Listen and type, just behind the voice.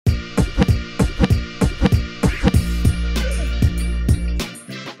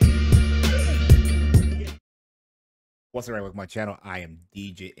What's all right with my channel? I am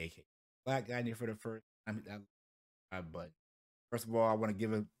DJ AK Black Guy here for the first time. But first of all, I want to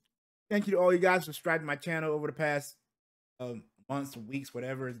give a thank you to all you guys for subscribing to my channel over the past months, weeks,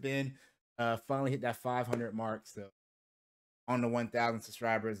 whatever it's been. Finally hit that 500 mark. So on the 1,000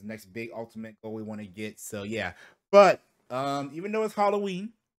 subscribers, next big ultimate goal we want to get. So yeah, but even though it's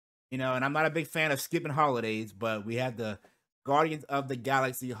Halloween, you know, and I'm not a big fan of skipping holidays, but we have the Guardians of the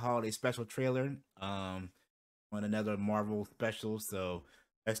Galaxy holiday special trailer. On another Marvel special, so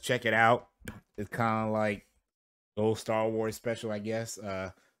let's check it out. It's kind of like old Star Wars special, I guess.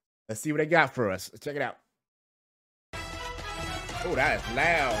 Let's see what they got for us. Let's check it out. Oh, that is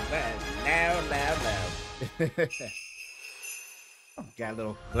loud. That is loud. Got a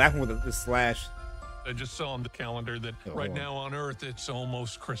little laughing with the slash. I just saw on the calendar that right now on Earth, it's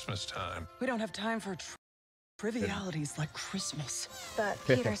almost Christmas time. We don't have time for trivialities like Christmas. But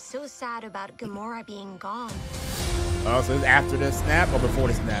Peter's so sad about Gamora being gone. Oh, so it's after the snap or before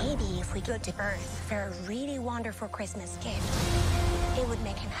the snap? Maybe if we go to Earth for a really wonderful Christmas gift, it would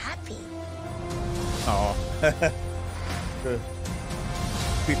make him happy. Oh.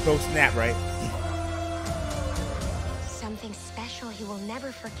 Post snap, right? Something special he will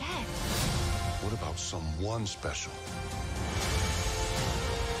never forget. What about someone special?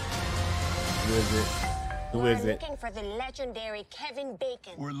 Who is it? Who is it? We're looking for the legendary Kevin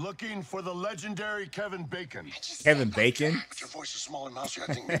Bacon. We're looking for the legendary Kevin Bacon. Kevin Bacon? But your voice is small and mousy.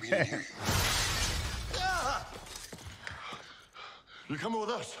 I think maybe he didn't hear you. Ah! You're coming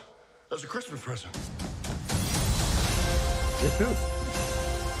with us as a Christmas present.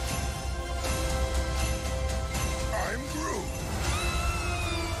 I'm Groot.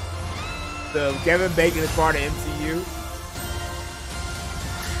 So Kevin Bacon is part of MCU.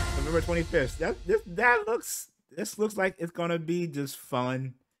 November 25th. This looks like it's gonna be just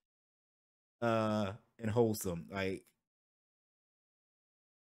fun and wholesome. Like,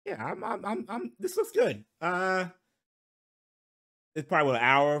 yeah, I'm this looks good. It's probably an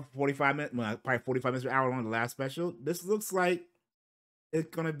hour, 45 minutes, well, probably 45 minutes, an hour long, the last special. This looks like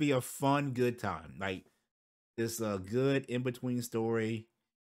it's gonna be a fun, good time. Like, it's a good in-between story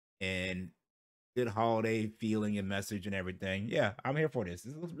and good holiday feeling and message and everything. Yeah, I'm here for this.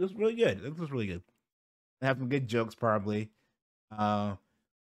 This looks really good. It looks really good. I have some good jokes probably. You know,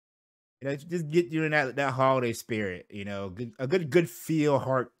 just get you in that holiday spirit. You know, a good feel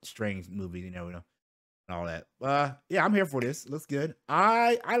heartstrings movie. You know, and all that. Yeah, I'm here for this. Looks good.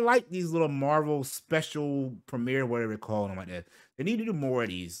 I like these little Marvel special premiere, whatever you call them like that. They need to do more of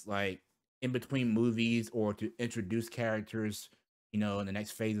these, like in between movies or to introduce characters, you know, in the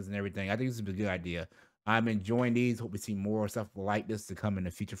next phases and everything. I think this is a good idea. I'm enjoying these. Hope we see more stuff like this to come in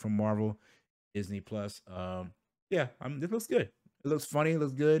the future from Marvel, Disney Plus. Yeah, this looks good. It looks funny. It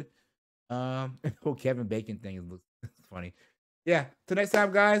looks good. The whole Kevin Bacon thing looks funny. Yeah. Till next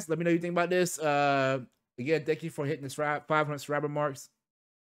time, guys. Let me know what you think about this. Again, thank you for hitting this 500 subscriber marks.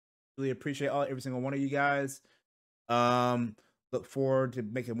 Really appreciate every single one of you guys. Look forward to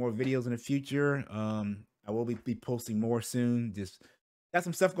making more videos in the future. I will be posting more soon. Just got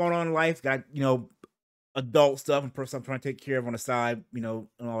some stuff going on in life. Got, you know, adult stuff and stuff I'm trying to take care of on the side, you know,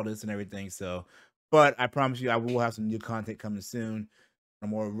 and all this and everything. So, but I promise you, I will have some new content coming soon on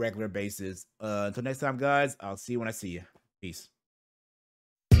a more regular basis. Until next time, guys, I'll see you when I see you. Peace.